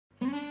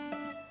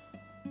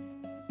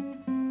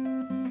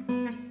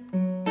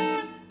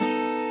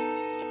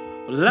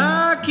Well,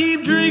 I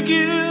keep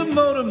drinking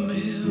motor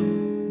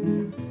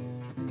milk,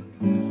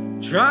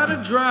 try to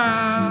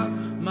drive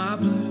my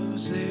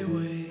blues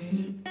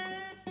away.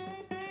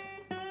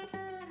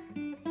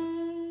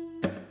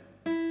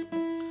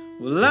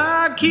 Well,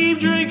 I keep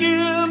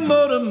drinking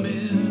motor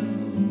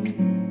milk,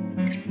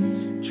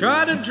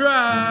 try to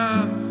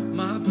drive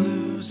my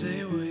blues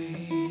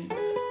away.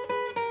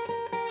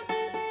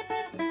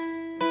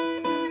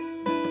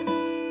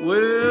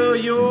 Well,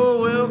 you're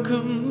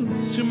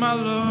welcome to my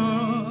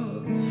love,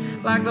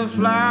 like the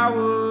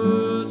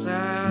flowers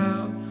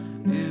out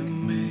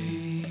in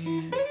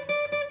May.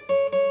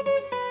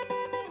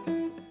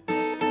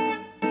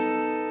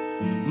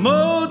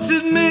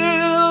 Malted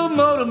milk,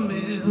 motor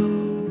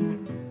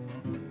milk,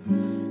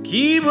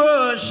 keep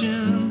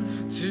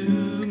rushing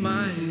to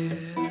my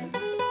head.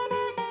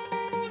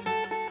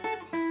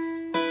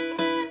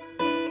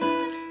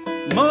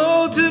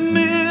 Malted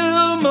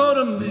milk,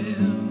 motor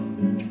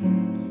milk,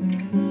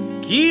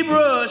 keep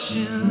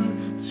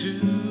rushing to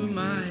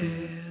my head.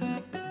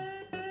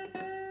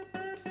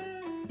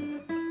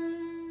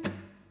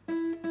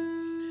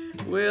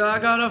 Well, I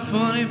got a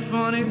funny,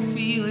 funny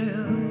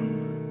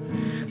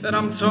feeling that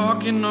I'm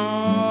talking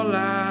all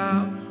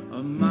out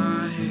of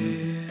my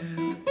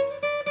head.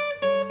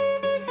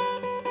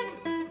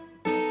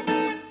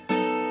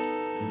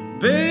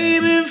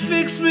 Baby,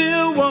 fix me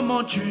one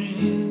more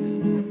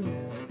drink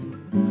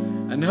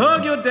and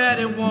hug your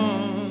daddy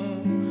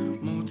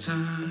one more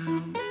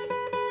time.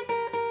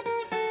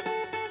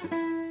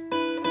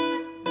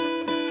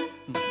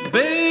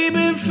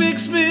 Baby,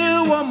 fix me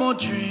one more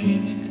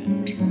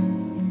drink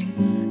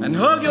and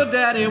hug your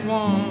daddy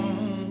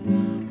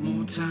one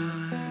more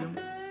time.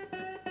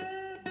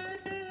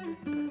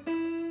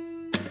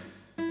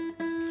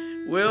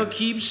 Well,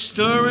 keep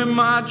stirring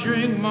my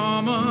drink,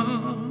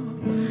 mama,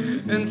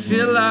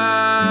 until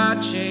I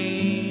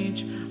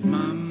change my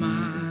mind.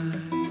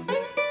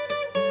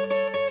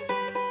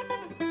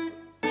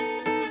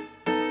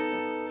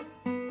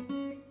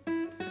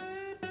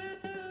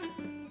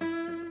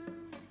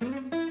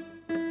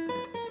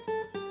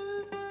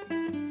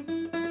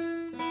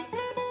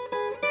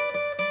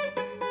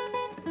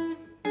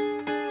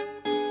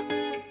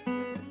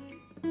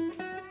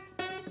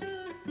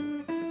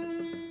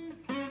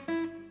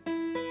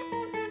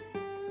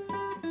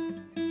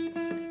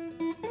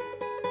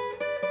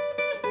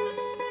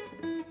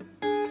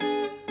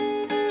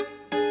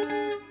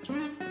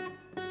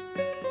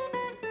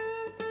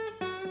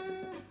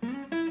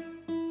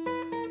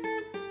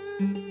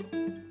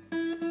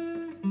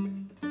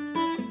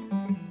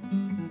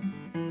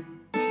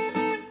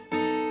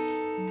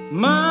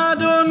 My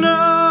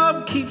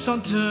doorknob keeps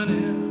on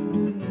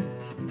turning,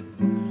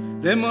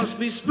 there must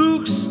be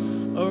spooks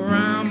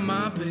around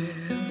my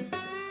bed.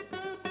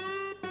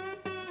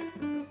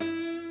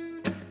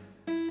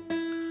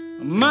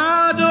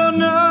 My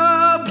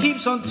doorknob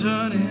keeps on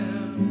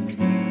turning,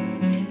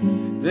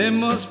 there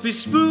must be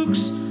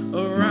spooks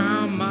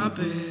around my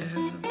bed.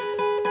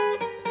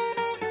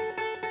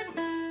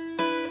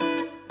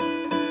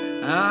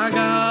 I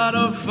got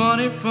a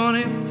funny,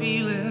 funny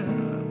feeling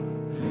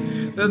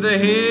that the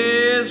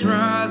hair's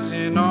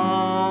rising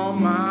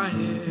on my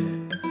head.